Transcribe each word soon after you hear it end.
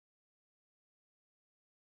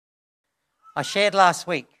I shared last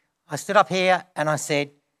week. I stood up here and I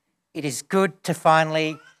said, it is good to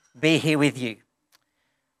finally be here with you.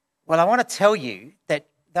 Well, I want to tell you that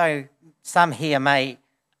though some here may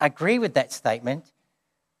agree with that statement,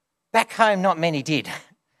 back home not many did.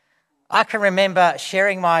 I can remember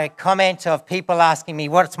sharing my comment of people asking me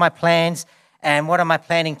what's my plans and what am I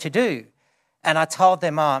planning to do. And I told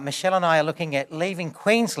them, Michelle and I are looking at leaving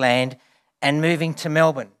Queensland and moving to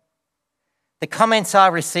Melbourne. The comments I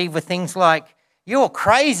received were things like, you're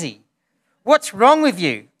crazy. What's wrong with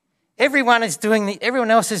you? Everyone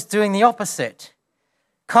else is doing the opposite.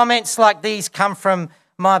 Comments like these come from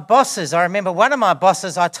my bosses. I remember one of my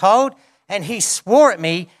bosses I told, and he swore at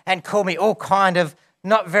me and called me all kind of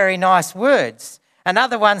not very nice words.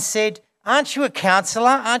 Another one said, aren't you a counsellor?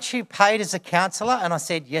 Aren't you paid as a counsellor? And I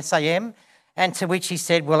said, yes, I am. And to which he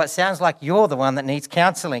said, well, it sounds like you're the one that needs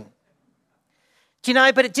counselling. Do you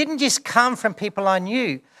know, but it didn't just come from people I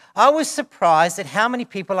knew. I was surprised at how many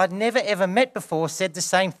people I'd never ever met before said the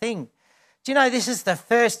same thing. Do you know, this is the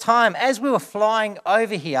first time, as we were flying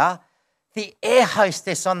over here, the air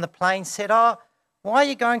hostess on the plane said, why are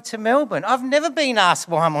you going to Melbourne? I've never been asked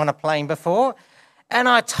why I'm on a plane before. And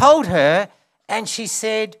I told her, and she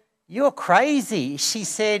said, you're crazy. She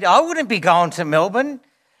said, I wouldn't be going to Melbourne.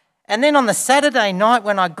 And then on the Saturday night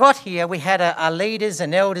when I got here, we had a leaders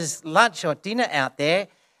and elders lunch or dinner out there,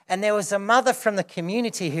 and there was a mother from the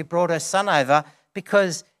community who brought her son over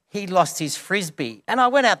because he lost his frisbee. And I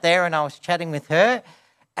went out there and I was chatting with her,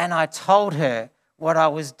 and I told her what I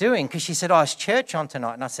was doing because she said, is church on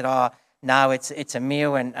tonight? And I said, no, it's a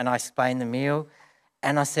meal, and I explained the meal.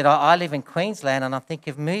 And I said, I live in Queensland and I think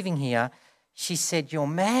of moving here. She said, you're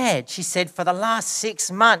mad. She said, for the last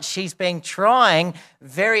 6 months, she's been trying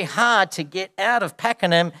very hard to get out of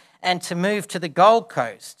Pakenham and to move to the Gold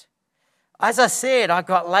Coast. As I said, I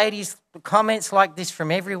got ladies' comments like this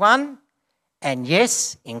from everyone, and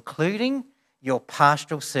yes, including your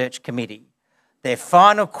pastoral search committee. Their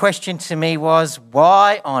final question to me was,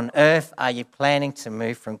 why on earth are you planning to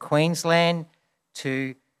move from Queensland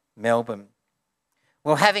to Melbourne?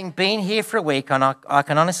 Well, having been here for a week, and I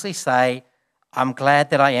can honestly say, I'm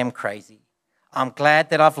glad that I am crazy. I'm glad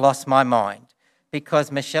that I've lost my mind because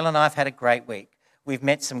Michelle and I have had a great week. We've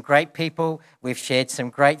met some great people. We've shared some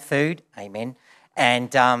great food. Amen.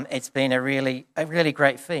 And it's been a really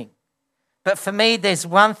great thing. But for me, there's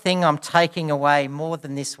one thing I'm taking away more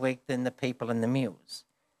than this week than the people and the meals.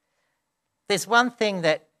 There's one thing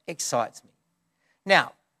that excites me.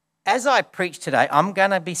 Now, as I preach today, I'm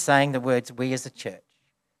going to be saying the words we as a church.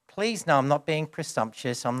 Please know I'm not being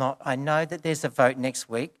presumptuous. I know that there's a vote next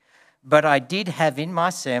week, but I did have in my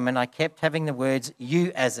sermon, I kept having the words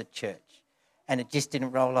you as a church, and it just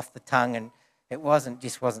didn't roll off the tongue, and it wasn't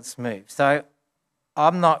smooth. So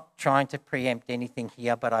I'm not trying to preempt anything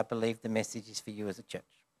here, but I believe the message is for you as a church.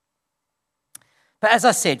 But as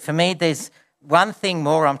I said, for me, there's one thing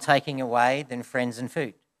more I'm taking away than friends and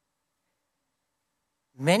food.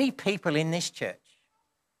 Many people in this church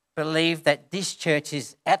believe that this church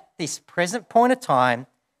is, at this present point of time,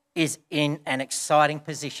 is in an exciting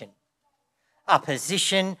position, a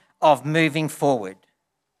position of moving forward.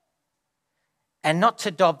 And not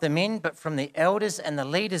to dob them in, but from the elders and the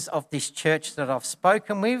leaders of this church that I've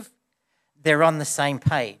spoken with, they're on the same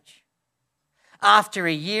page. After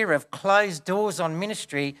a year of closed doors on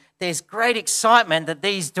ministry, there's great excitement that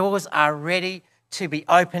these doors are ready to be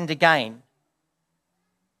opened again.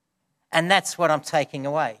 And that's what I'm taking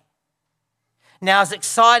away. Now, as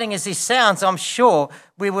exciting as this sounds, I'm sure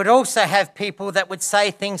we would also have people that would say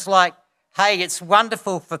things like, hey, it's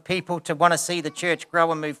wonderful for people to want to see the church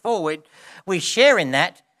grow and move forward. We share in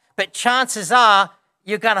that, but chances are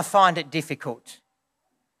you're going to find it difficult.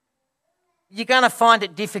 You're going to find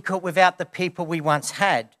it difficult without the people we once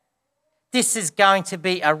had. This is going to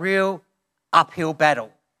be a real uphill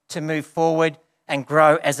battle to move forward and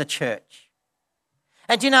grow as a church.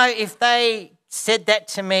 And you know, if they said that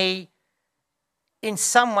to me, in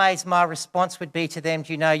some ways my response would be to them,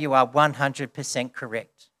 do you know, you are 100%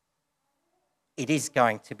 correct. It is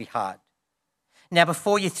going to be hard. Now,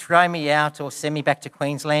 before you throw me out or send me back to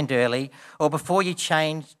Queensland early, or before you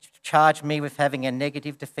charge me with having a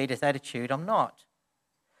negative defeatist attitude, I'm not.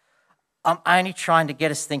 I'm only trying to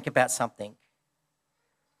get us to think about something.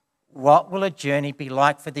 What will a journey be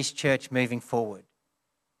like for this church moving forward?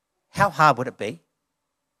 How hard would it be?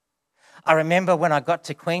 I remember when I got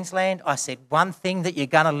to Queensland, I said, one thing that you're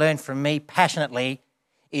going to learn from me passionately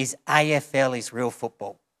is AFL is real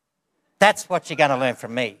football. That's what you're going to learn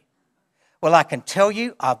from me. Well, I can tell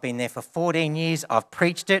you, I've been there for 14 years. I've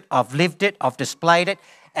preached it, I've lived it, I've displayed it,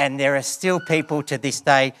 and there are still people to this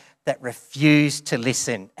day that refuse to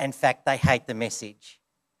listen. In fact, they hate the message.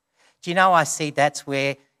 Do you know, I see that's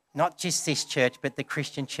where not just this church, but the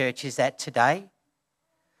Christian church is at today.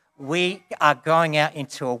 We are going out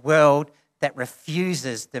into a world that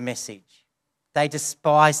refuses the message. They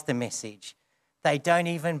despise the message. They don't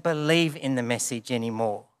even believe in the message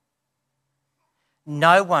anymore.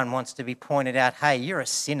 No one wants to be pointed out, hey, you're a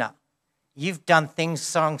sinner. You've done things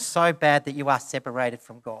so bad that you are separated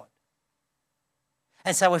from God.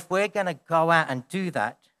 And so if we're going to go out and do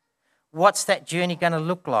that, what's that journey going to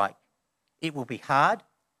look like? It will be hard,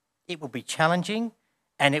 it will be challenging,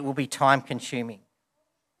 and it will be time-consuming.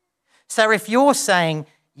 So if you're saying,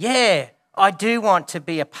 yeah, I do want to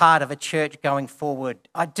be a part of a church going forward,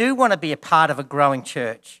 I do want to be a part of a growing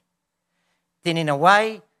church, then in a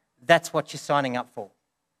way, that's what you're signing up for.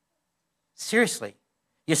 Seriously,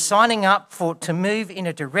 you're signing up to move in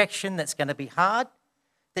a direction that's going to be hard,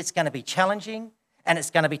 that's going to be challenging, and it's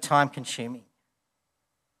going to be time-consuming.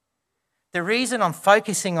 The reason I'm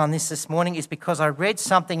focusing on this morning is because I read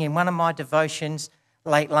something in one of my devotions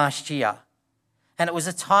late last year. And it was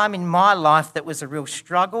a time in my life that was a real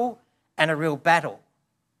struggle and a real battle.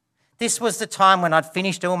 This was the time when I'd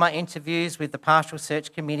finished all my interviews with the Pastoral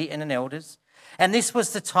Search Committee and an elders. And this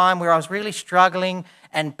was the time where I was really struggling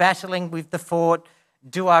and battling with the thought,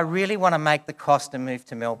 do I really want to make the cost and move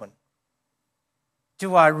to Melbourne?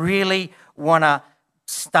 Do I really want to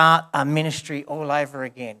start a ministry all over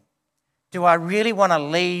again? Do I really want to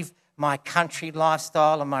leave my country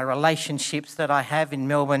lifestyle and my relationships that I have in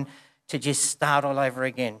Melbourne to just start all over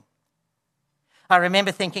again? I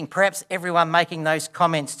remember thinking perhaps everyone making those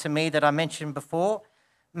comments to me that I mentioned before,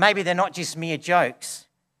 maybe they're not just mere jokes.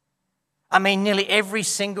 I mean, nearly every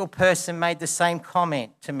single person made the same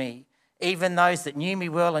comment to me, even those that knew me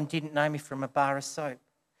well and didn't know me from a bar of soap.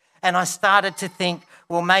 And I started to think,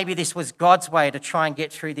 well, maybe this was God's way to try and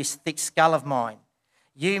get through this thick skull of mine.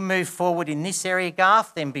 You move forward in this area,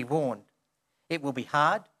 Garth, then be warned. It will be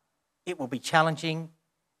hard, it will be challenging,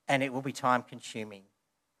 and it will be time-consuming.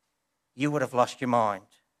 You would have lost your mind.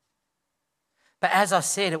 But as I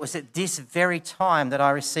said, it was at this very time that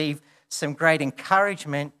I received some great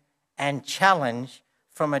encouragement and challenge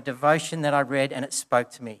from a devotion that I read, and it spoke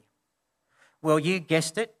to me. Well, you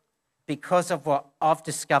guessed it, because of what I've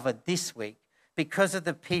discovered this week, because of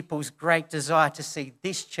the people's great desire to see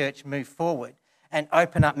this church move forward and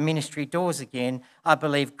open up ministry doors again, I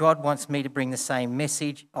believe God wants me to bring the same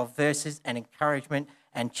message of verses and encouragement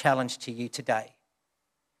and challenge to you today.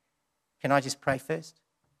 Can I just pray first?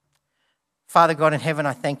 Father God in heaven,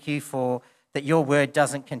 I thank you for that your word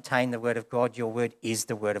doesn't contain the word of God. Your word is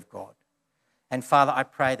the word of God. And Father, I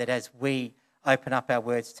pray that as we open up our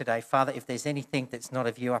words today, Father, if there's anything that's not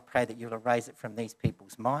of you, I pray that you'll erase it from these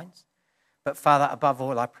people's minds. But Father, above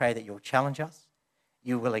all, I pray that you'll challenge us,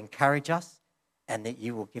 you will encourage us, and that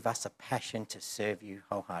you will give us a passion to serve you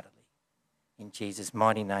wholeheartedly. In Jesus'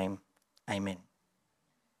 mighty name, amen.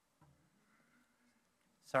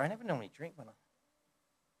 Sorry, I never normally drink when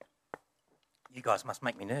You guys must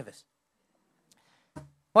make me nervous.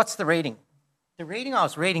 What's the reading? The reading I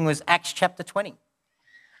was reading was Acts chapter 20.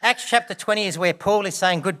 Acts chapter 20 is where Paul is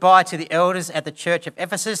saying goodbye to the elders at the church of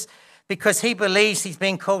Ephesus because he believes he's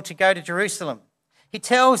been called to go to Jerusalem. He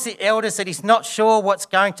tells the elders that he's not sure what's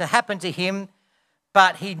going to happen to him,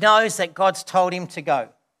 but he knows that God's told him to go.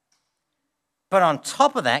 But on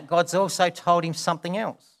top of that, God's also told him something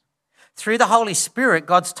else. Through the Holy Spirit,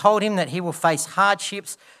 God's told him that he will face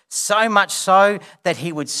hardships, so much so that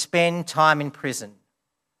he would spend time in prison.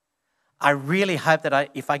 I really hope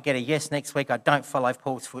that if I get a yes next week, I don't follow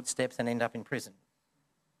Paul's footsteps and end up in prison.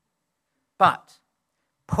 But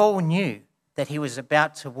Paul knew that he was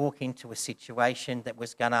about to walk into a situation that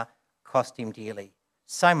was going to cost him dearly.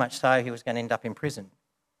 So much so, he was going to end up in prison.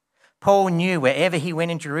 Paul knew wherever he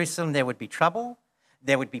went in Jerusalem, there would be trouble,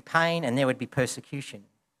 there would be pain, and there would be persecution.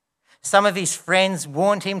 Some of his friends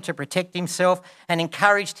warned him to protect himself and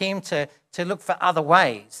encouraged him to look for other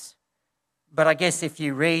ways. But I guess if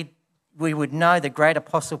you read, we would know the great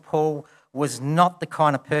apostle Paul was not the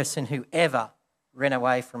kind of person who ever ran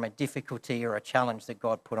away from a difficulty or a challenge that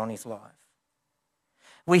God put on his life.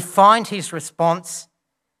 We find his response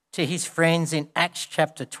to his friends in Acts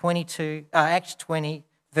 20,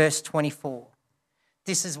 verse 24.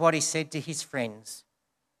 This is what he said to his friends.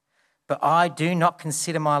 But I do not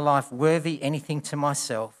consider my life worthy anything to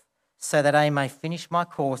myself, so that I may finish my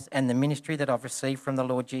course and the ministry that I've received from the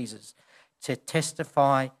Lord Jesus, to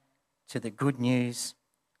testify to the good news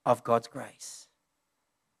of God's grace.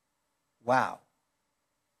 Wow.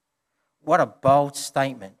 What a bold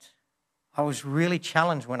statement. I was really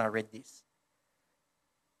challenged when I read this.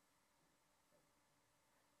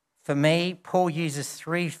 For me, Paul uses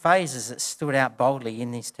three phrases that stood out boldly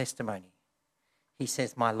in his testimony. He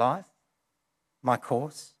says, my life, my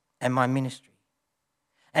course, and my ministry.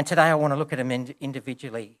 And today I want to look at them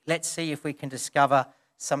individually. Let's see if we can discover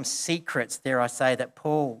some secrets, dare I say, that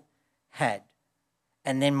Paul had.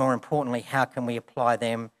 And then more importantly, how can we apply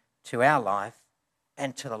them to our life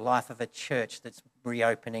and to the life of a church that's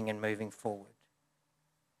reopening and moving forward?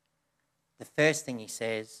 The first thing he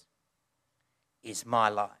says is my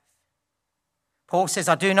life. Paul says,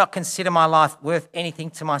 I do not consider my life worth anything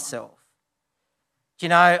to myself. Do you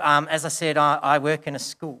know, as I said, I work in a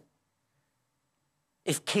school.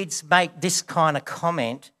 If kids make this kind of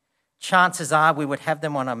comment, chances are we would have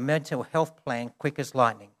them on a mental health plan quick as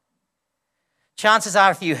lightning. Chances are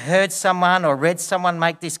if you heard someone or read someone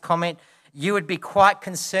make this comment, you would be quite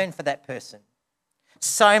concerned for that person.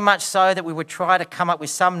 So much so that we would try to come up with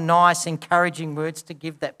some nice, encouraging words to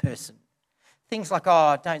give that person. Things like,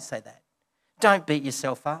 oh, don't say that. Don't beat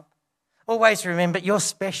yourself up. Always remember, you're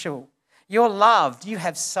special. You're loved. You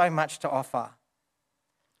have so much to offer.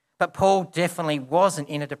 But Paul definitely wasn't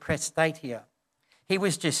in a depressed state here. He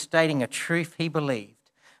was just stating a truth he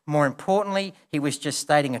believed. More importantly, he was just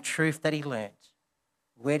stating a truth that he learnt.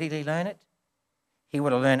 Where did he learn it? He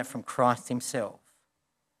would have learned it from Christ himself.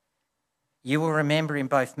 You will remember in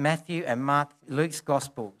both Matthew and Luke's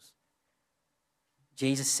Gospels,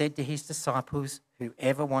 Jesus said to his disciples,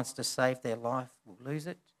 whoever wants to save their life will lose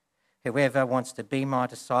it. Whoever wants to be my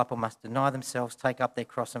disciple must deny themselves, take up their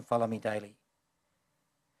cross and follow me daily.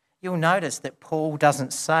 You'll notice that Paul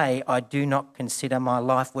doesn't say, I do not consider my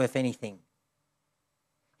life worth anything.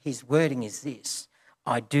 His wording is this,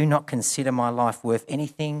 I do not consider my life worth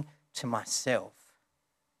anything to myself.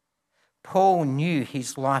 Paul knew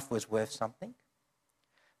his life was worth something,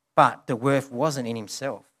 but the worth wasn't in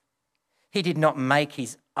himself. He did not make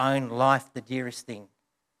his own life the dearest thing.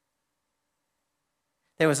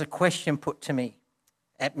 There was a question put to me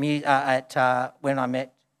when I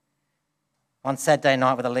met on Saturday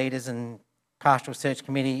night with the leaders and pastoral search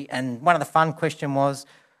committee, and one of the fun questions was,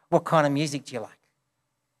 what kind of music do you like?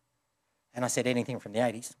 And I said anything from the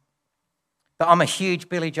 80s. But I'm a huge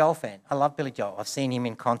Billy Joel fan. I love Billy Joel. I've seen him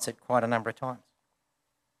in concert quite a number of times.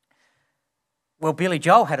 Well, Billy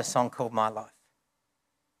Joel had a song called My Life.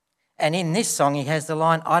 And in this song, he has the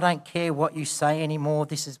line, I don't care what you say anymore,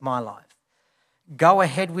 this is my life. Go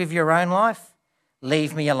ahead with your own life,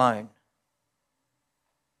 leave me alone.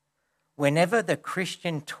 Whenever the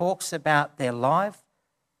Christian talks about their life,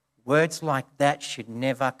 words like that should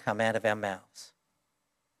never come out of our mouths.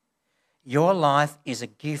 Your life is a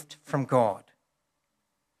gift from God.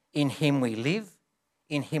 In him we live,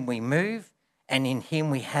 in him we move, and in him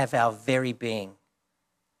we have our very being.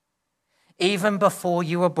 Even before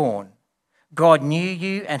you were born, God knew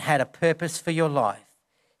you and had a purpose for your life.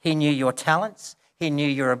 He knew your talents, he knew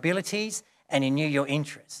your abilities, and he knew your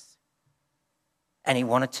interests. And he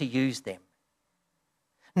wanted to use them.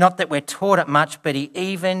 Not that we're taught it much, but he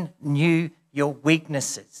even knew your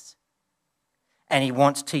weaknesses. And he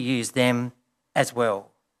wants to use them as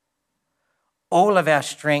well. All of our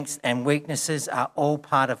strengths and weaknesses are all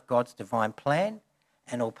part of God's divine plan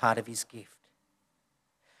and all part of his gift.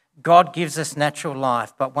 God gives us natural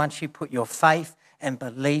life, but once you put your faith and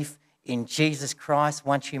belief in Jesus Christ,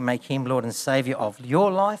 once you make him Lord and Saviour of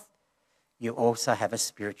your life, you also have a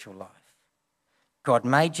spiritual life. God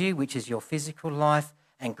made you, which is your physical life,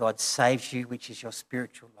 and God saves you, which is your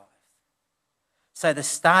spiritual life. So the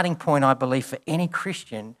starting point, I believe, for any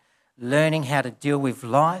Christian learning how to deal with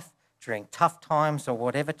life during tough times or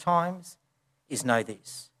whatever times is know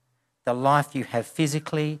this. The life you have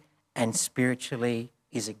physically and spiritually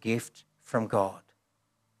is a gift from God.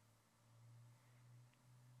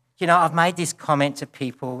 You know, I've made this comment to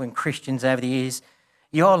people and Christians over the years,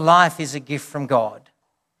 your life is a gift from God.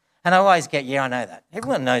 And I always get, yeah, I know that.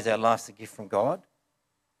 Everyone knows our life's a gift from God.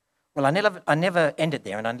 Well, I never end it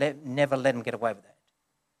there, and I never let them get away with that.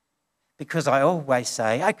 Because I always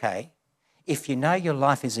say, okay, if you know your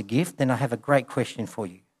life is a gift, then I have a great question for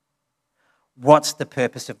you. What's the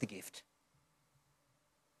purpose of the gift?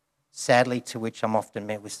 Sadly, to which I'm often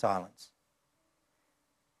met with silence.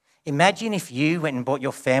 Imagine if you went and bought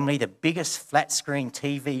your family the biggest flat screen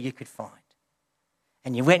TV you could find.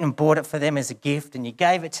 And you went and bought it for them as a gift and you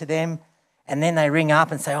gave it to them, and then they ring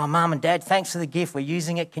up and say, oh, Mum and Dad, thanks for the gift. We're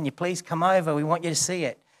using it. Can you please come over? We want you to see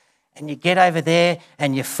it. And you get over there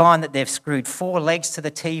and you find that they've screwed 4 legs to the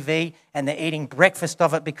TV and they're eating breakfast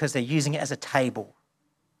of it because they're using it as a table.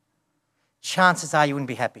 Chances are you wouldn't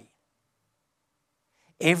be happy.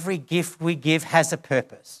 Every gift we give has a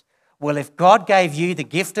purpose. Well, if God gave you the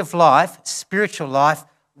gift of life, spiritual life,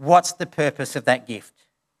 what's the purpose of that gift?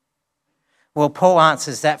 Well, Paul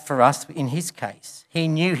answers that for us in his case. He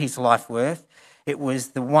knew his life worth. It was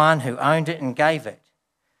the one who owned it and gave it.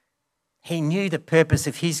 He knew the purpose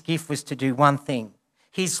of his gift was to do one thing.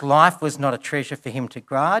 His life was not a treasure for him to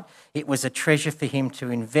guard. It was a treasure for him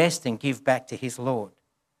to invest and give back to his Lord.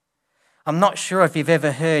 I'm not sure if you've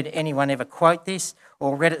ever heard anyone ever quote this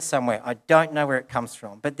or read it somewhere. I don't know where it comes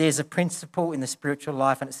from. But there's a principle in the spiritual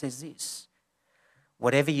life and it says this: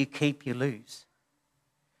 whatever you keep, you lose.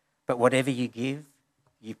 But whatever you give,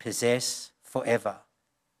 you possess forever.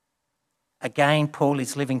 Again, Paul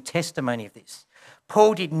is living testimony of this.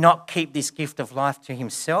 Paul did not keep this gift of life to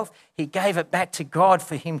himself. He gave it back to God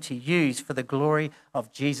for him to use for the glory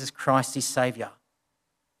of Jesus Christ, his Saviour.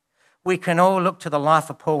 We can all look to the life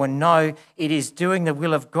of Paul and know it is doing the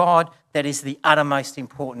will of God that is the uttermost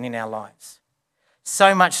important in our lives.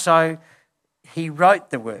 So much so, he wrote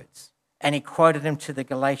the words and he quoted them to the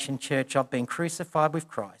Galatian church: I've been crucified with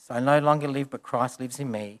Christ. I no longer live, but Christ lives in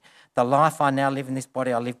me. The life I now live in this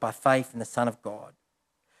body, I live by faith in the Son of God,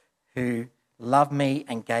 who loved me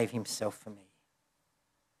and gave himself for me.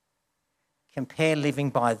 Compare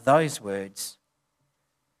living by those words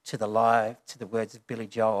to the words of Billy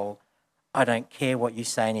Joel: I don't care what you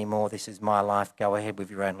say anymore, this is my life, go ahead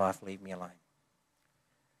with your own life, leave me alone.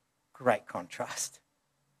 Great contrast.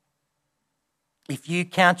 If you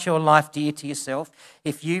count your life dear to yourself,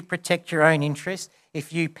 if you protect your own interests,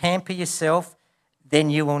 if you pamper yourself, then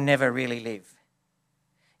you will never really live.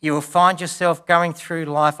 You will find yourself going through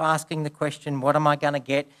life asking the question, what am I going to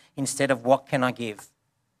get, instead of what can I give?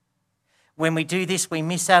 When we do this, we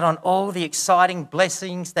miss out on all the exciting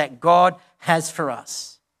blessings that God has for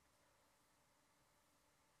us.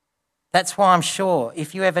 That's why I'm sure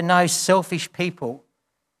if you ever know selfish people,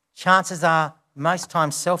 chances are most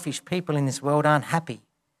times selfish people in this world aren't happy.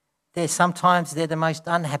 Sometimes they're the most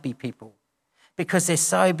unhappy people because they're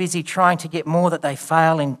so busy trying to get more that they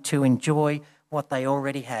fail to enjoy what they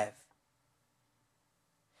already have.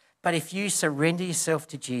 But if you surrender yourself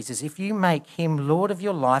to Jesus, if you make him Lord of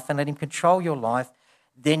your life and let him control your life,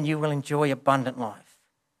 then you will enjoy abundant life.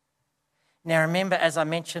 Now remember, as I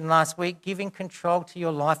mentioned last week, giving control to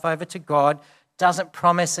your life over to God doesn't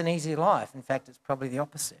promise an easy life. In fact, it's probably the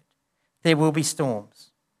opposite. There will be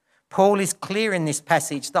storms. Paul is clear in this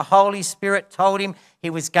passage. The Holy Spirit told him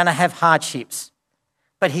he was going to have hardships.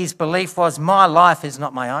 But his belief was, my life is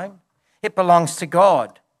not my own. It belongs to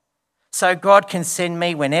God. So God can send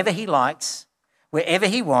me whenever he likes, wherever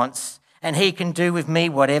he wants, and he can do with me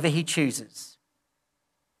whatever he chooses.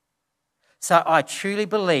 So I truly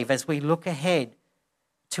believe as we look ahead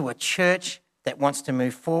to a church that wants to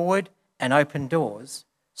move forward and open doors,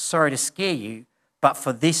 sorry to scare you, but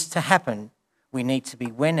for this to happen, we need to be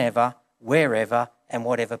whenever, wherever, and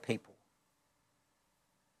whatever people.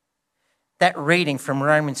 That reading from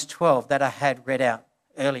Romans 12 that I had read out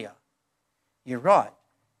earlier, you're right.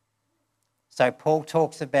 So Paul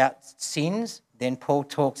talks about sins, then Paul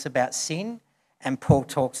talks about sin, and Paul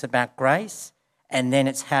talks about grace, and then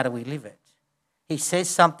it's how do we live it. He says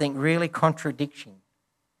something really contradicting.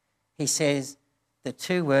 He says the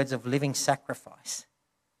two words of living sacrifice.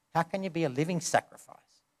 How can you be a living sacrifice?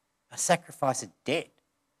 A sacrifice is dead.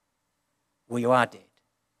 Well, you are dead.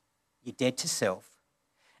 You're dead to self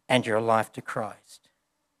and you're alive to Christ.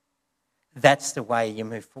 That's the way you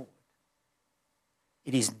move forward.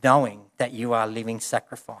 It is knowing that you are living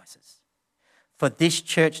sacrifices. For this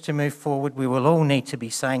church to move forward, we will all need to be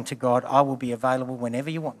saying to God, I will be available whenever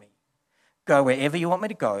you want me. Go wherever you want me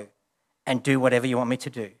to go and do whatever you want me to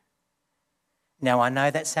do. Now, I know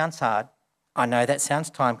that sounds hard. I know that sounds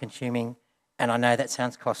time-consuming, and I know that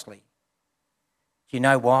sounds costly. Do you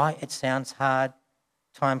know why it sounds hard,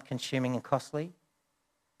 time-consuming and costly?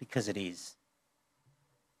 Because it is.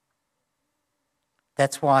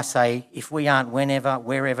 That's why I say if we aren't whenever,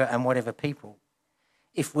 wherever, and whatever people,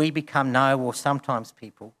 if we become no or sometimes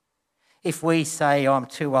people, if we say, oh, I'm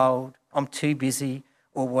too old, I'm too busy,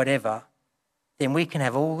 or whatever, then we can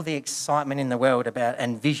have all the excitement in the world about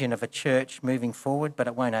and vision of a church moving forward, but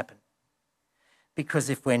it won't happen. Because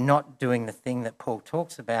if we're not doing the thing that Paul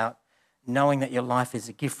talks about, knowing that your life is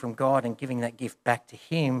a gift from God and giving that gift back to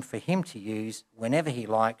him for him to use whenever he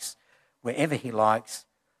likes, wherever he likes,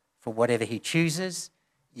 for whatever he chooses,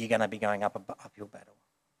 you're going to be going uphill battle.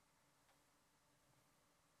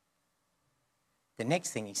 The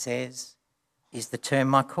next thing he says is the term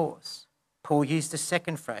my course. Paul used the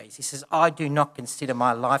second phrase. He says, I do not consider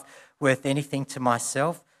my life worth anything to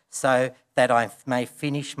myself so that I may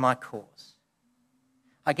finish my course.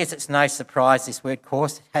 I guess it's no surprise this word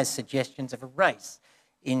course has suggestions of a race.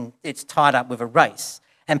 It's tied up with a race.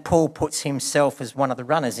 And Paul puts himself as one of the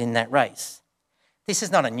runners in that race. This is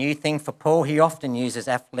not a new thing for Paul. He often uses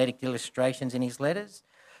athletic illustrations in his letters.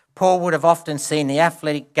 Paul would have often seen the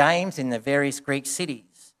athletic games in the various Greek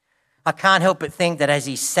cities. I can't help but think that as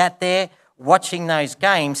he sat there watching those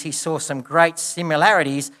games, he saw some great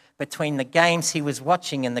similarities between the games he was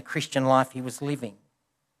watching and the Christian life he was living.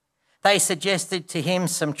 They suggested to him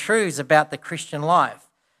some truths about the Christian life.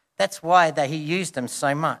 That's why he used them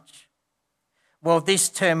so much. Well, this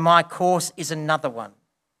term, my course, is another one.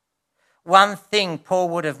 One thing Paul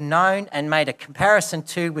would have known and made a comparison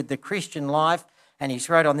to with the Christian life, and he's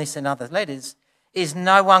wrote on this in other letters, is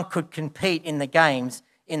no one could compete in the games,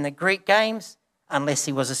 in the Greek games, unless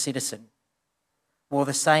he was a citizen. Well,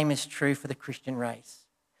 the same is true for the Christian race.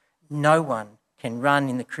 No one can run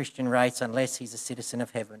in the Christian race unless he's a citizen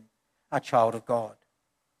of heaven, a child of God.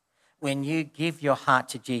 When you give your heart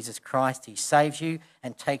to Jesus Christ, he saves you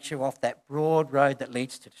and takes you off that broad road that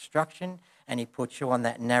leads to destruction, and he puts you on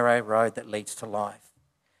that narrow road that leads to life.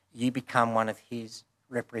 You become one of his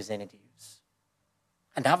representatives.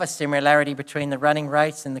 Another similarity between the running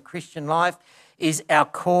race and the Christian life is our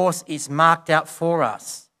course is marked out for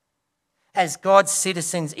us. As God's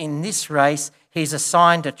citizens in this race, he's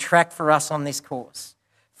assigned a track for us on this course.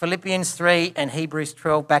 Philippians 3 and Hebrews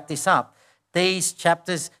 12 back this up. These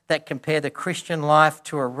chapters that compare the Christian life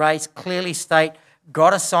to a race clearly state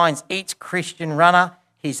God assigns each Christian runner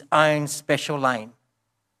his own special lane.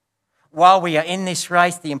 While we are in this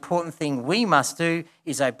race, the important thing we must do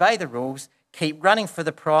is obey the rules, keep running for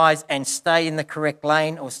the prize, and stay in the correct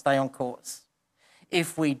lane or stay on course.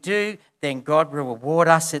 If we do, then God will reward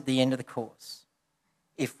us at the end of the course.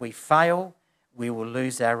 If we fail, we will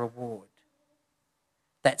lose our reward.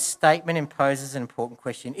 That statement imposes an important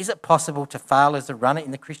question. Is it possible to fail as a runner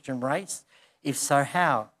in the Christian race? If so,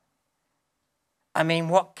 how? I mean,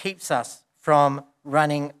 what keeps us from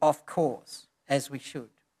running off course as we should?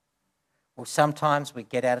 Well, sometimes we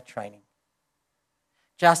get out of training.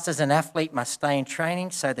 Just as an athlete must stay in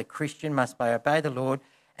training, so the Christian must obey the Lord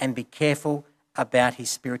and be careful about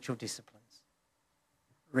his spiritual disciplines.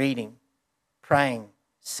 Reading, praying,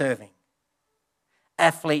 serving.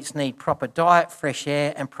 Athletes need proper diet, fresh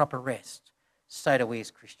air, and proper rest. So do we as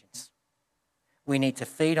Christians. We need to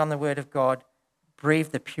feed on the Word of God, breathe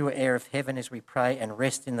the pure air of heaven as we pray, and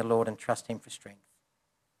rest in the Lord and trust him for strength.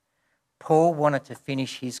 Paul wanted to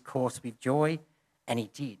finish his course with joy, and he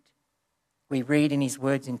did. We read in his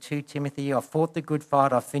words in 2 Timothy, I've fought the good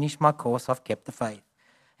fight, I've finished my course, I've kept the faith.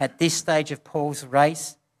 At this stage of Paul's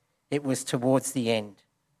race, it was towards the end,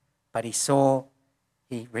 but he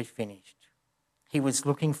finished. He was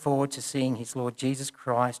looking forward to seeing his Lord Jesus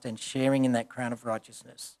Christ and sharing in that crown of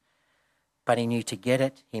righteousness. But he knew to get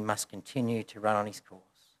it, he must continue to run on his course.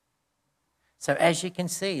 So as you can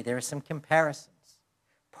see, there are some comparisons.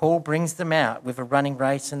 Paul brings them out with a running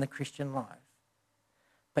race in the Christian life.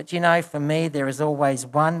 But you know, for me, there is always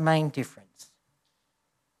one main difference.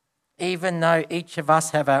 Even though each of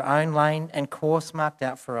us have our own lane and course marked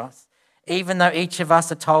out for us, even though each of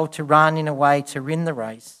us are told to run in a way to win the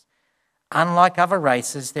race, unlike other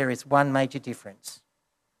races, there is one major difference.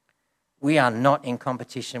 We are not in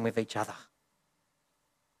competition with each other.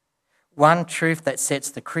 One truth that sets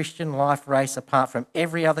the Christian life race apart from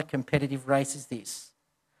every other competitive race is this: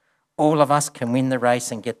 all of us can win the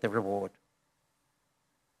race and get the reward.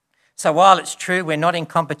 So while it's true we're not in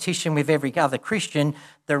competition with every other Christian,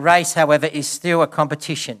 the race, however, is still a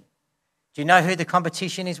competition. Do you know who the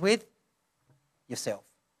competition is with? Yourself.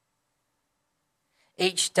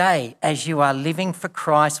 Each day, as you are living for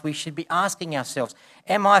Christ, we should be asking ourselves,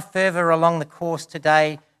 am I further along the course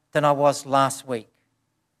today than I was last week?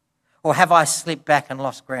 Or have I slipped back and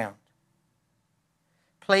lost ground?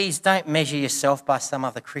 Please don't measure yourself by some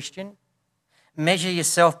other Christian. Measure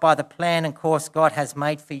yourself by the plan and course God has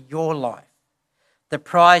made for your life, the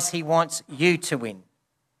prize he wants you to win.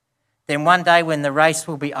 Then one day when the race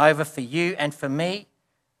will be over for you and for me,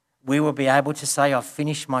 we will be able to say, I've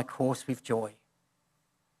finished my course with joy.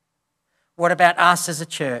 What about us as a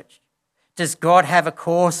church? Does God have a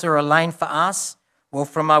course or a lane for us? Well,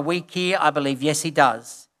 from my week here, I believe, yes, he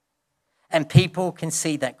does. And people can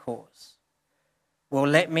see that course. Well,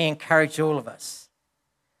 let me encourage all of us.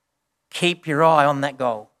 Keep your eye on that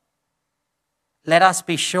goal. Let us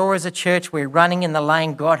be sure as a church we're running in the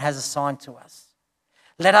lane God has assigned to us.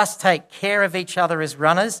 Let us take care of each other as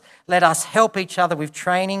runners. Let us help each other with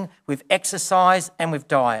training, with exercise, and with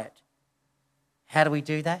diet. How do we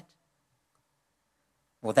do that?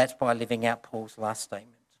 Well, that's by living out Paul's last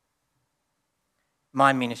statement.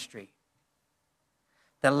 My ministry.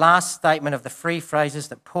 The last statement of the three phrases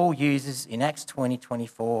that Paul uses in Acts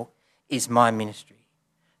 20:24 is my ministry.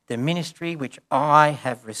 The ministry which I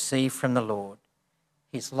have received from the Lord.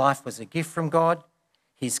 His life was a gift from God.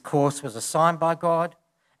 His course was assigned by God.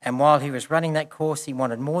 And while he was running that course, he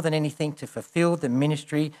wanted more than anything to fulfill the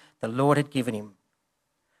ministry the Lord had given him.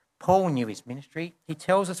 Paul knew his ministry. He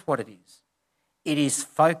tells us what it is. It is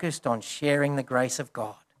focused on sharing the grace of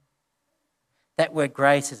God. That word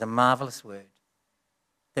grace is a marvellous word.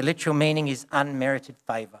 The literal meaning is unmerited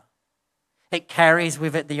favour. It carries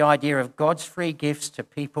with it the idea of God's free gifts to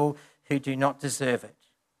people who do not deserve it.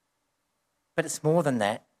 But it's more than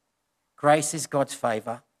that. Grace is God's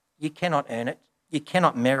favour. You cannot earn it. You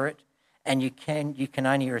cannot merit it. And you can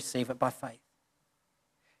only receive it by faith.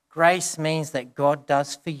 Grace means that God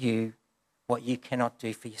does for you what you cannot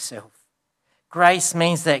do for yourself. Grace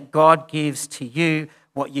means that God gives to you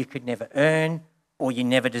what you could never earn or you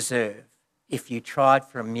never deserve if you tried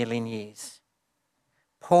for 1,000,000 years.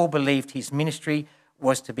 Paul believed his ministry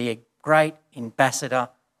was to be a great ambassador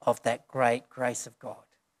of that great grace of God.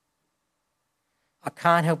 I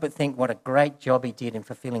can't help but think what a great job he did in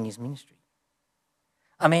fulfilling his ministry.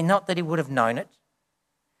 I mean, not that he would have known it,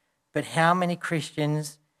 but how many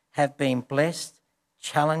Christians have been blessed,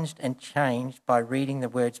 challenged and changed by reading the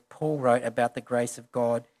words Paul wrote about the grace of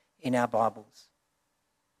God in our Bibles?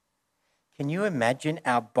 Can you imagine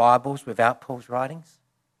our Bibles without Paul's writings?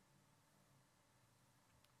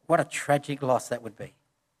 What a tragic loss that would be.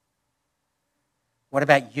 What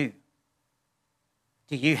about you?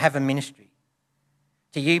 Do you have a ministry?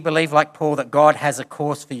 Do you believe, like Paul, that God has a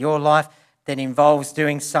course for your life that involves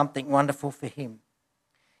doing something wonderful for him?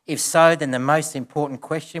 If so, then the most important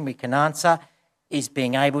question we can answer is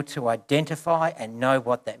being able to identify and know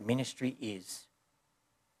what that ministry is.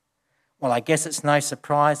 Well, I guess it's no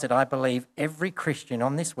surprise that I believe every Christian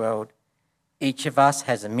on this world, each of us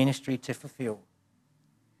has a ministry to fulfill.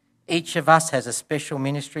 Each of us has a special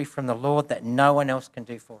ministry from the Lord that no one else can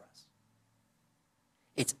do for us.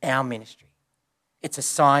 It's our ministry. It's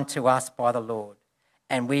assigned to us by the Lord,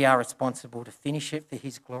 and we are responsible to finish it for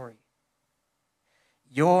his glory.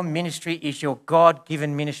 Your ministry is your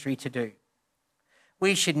God-given ministry to do.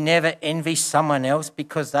 We should never envy someone else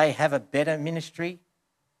because they have a better ministry.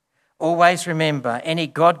 Always remember, any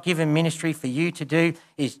God-given ministry for you to do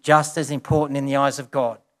is just as important in the eyes of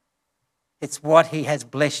God. It's what he has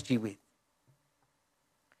blessed you with.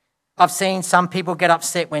 I've seen some people get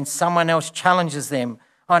upset when someone else challenges them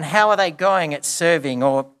on how are they going at serving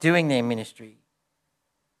or doing their ministry.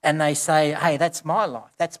 And they say, hey, that's my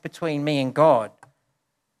life. That's between me and God.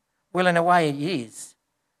 Well, in a way it is.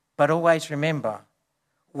 But always remember,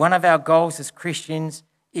 one of our goals as Christians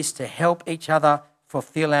is to help each other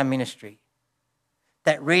fulfill our ministry.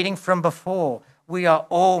 That reading from before, we are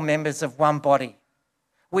all members of one body.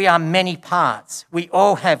 We are many parts. We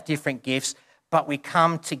all have different gifts, but we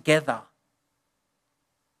come together.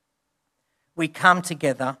 We come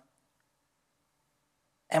together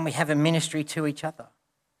and we have a ministry to each other.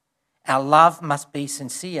 Our love must be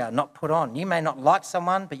sincere, not put on. You may not like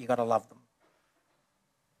someone, but you've got to love them.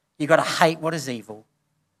 You've got to hate what is evil.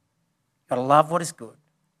 You've got to love what is good.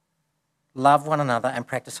 Love one another and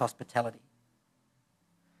practice hospitality.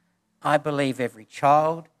 I believe every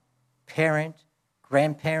child, parent,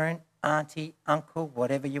 grandparent, auntie, uncle,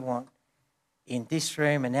 whatever you want, in this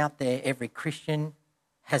room and out there, every Christian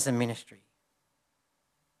has a ministry.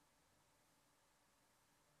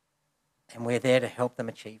 And we're there to help them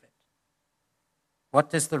achieve it. What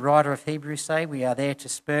does the writer of Hebrews say? We are there to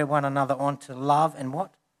spur one another on to love and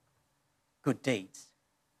what? Good deeds.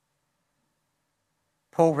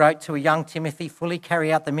 Paul wrote to a young Timothy, fully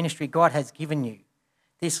carry out the ministry God has given you.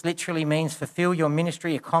 This literally means fulfill your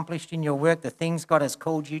ministry, accomplished in your work, the things God has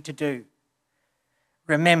called you to do.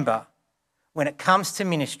 Remember, when it comes to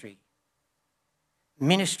ministry,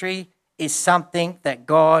 ministry is something that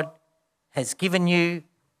God has given you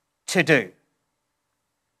to do.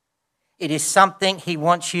 It is something he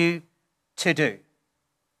wants you to do.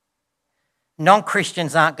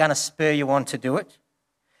 Non-Christians aren't going to spur you on to do it.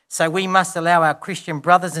 So we must allow our Christian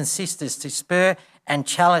brothers and sisters to spur and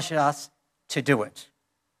challenge us to do it.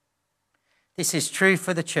 This is true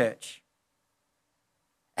for the church.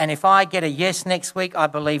 And if I get a yes next week, I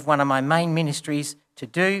believe one of my main ministries to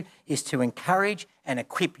do is to encourage and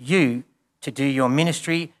equip you to do your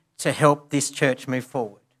ministry to help this church move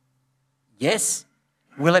forward. Yes.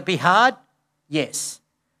 Will it be hard? Yes.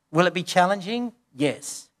 Will it be challenging?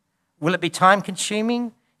 Yes. Will it be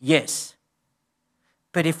time-consuming? Yes.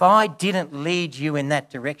 But if I didn't lead you in that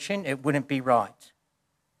direction, it wouldn't be right.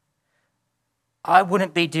 I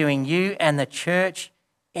wouldn't be doing you and the church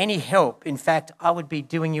any help. In fact, I would be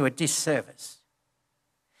doing you a disservice.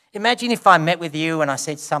 Imagine if I met with you and I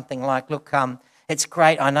said something like, look, it's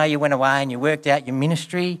great, I know you went away and you worked out your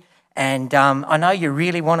ministry And I know you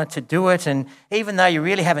really wanted to do it, and even though you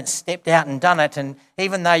really haven't stepped out and done it, and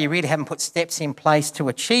even though you really haven't put steps in place to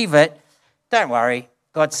achieve it, don't worry,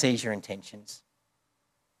 God sees your intentions.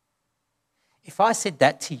 If I said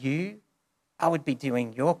that to you, I would be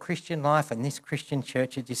doing your Christian life and this Christian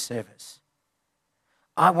church a disservice.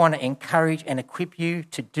 I want to encourage and equip you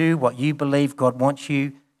to do what you believe God wants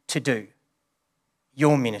you to do,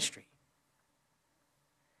 your ministry.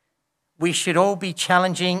 We should all be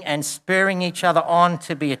challenging and spurring each other on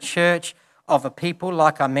to be a church of a people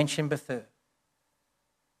like I mentioned before.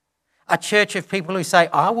 A church of people who say,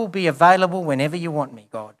 I will be available whenever you want me,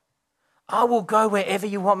 God. I will go wherever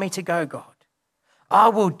you want me to go, God. I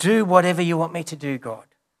will do whatever you want me to do, God.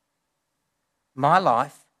 My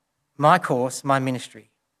life, my course, my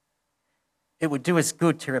ministry. It would do us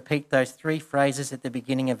good to repeat those 3 phrases at the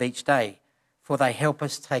beginning of each day, for they help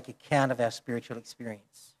us take account of our spiritual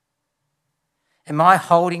experience. Am I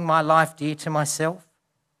holding my life dear to myself,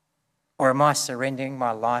 or am I surrendering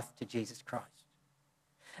my life to Jesus Christ?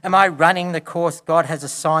 Am I running the course God has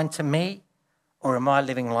assigned to me, or am I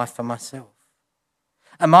living life for myself?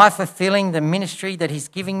 Am I fulfilling the ministry that He's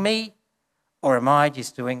giving me, or am I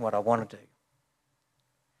just doing what I want to do?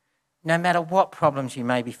 No matter what problems you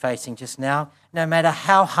may be facing just now, no matter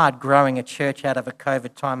how hard growing a church out of a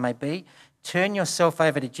COVID time may be, turn yourself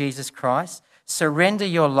over to Jesus Christ, surrender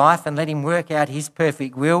your life and let Him work out His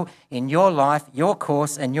perfect will in your life, your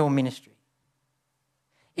course and your ministry.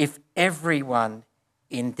 If everyone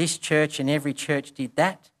in this church and every church did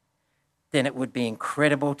that, then it would be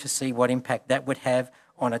incredible to see what impact that would have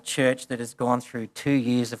on a church that has gone through 2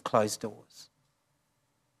 years of closed doors.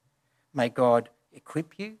 May God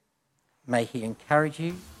equip you, may He encourage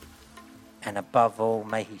you, and above all,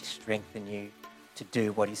 may He strengthen you to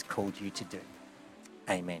do what He's called you to do.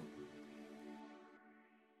 Amen.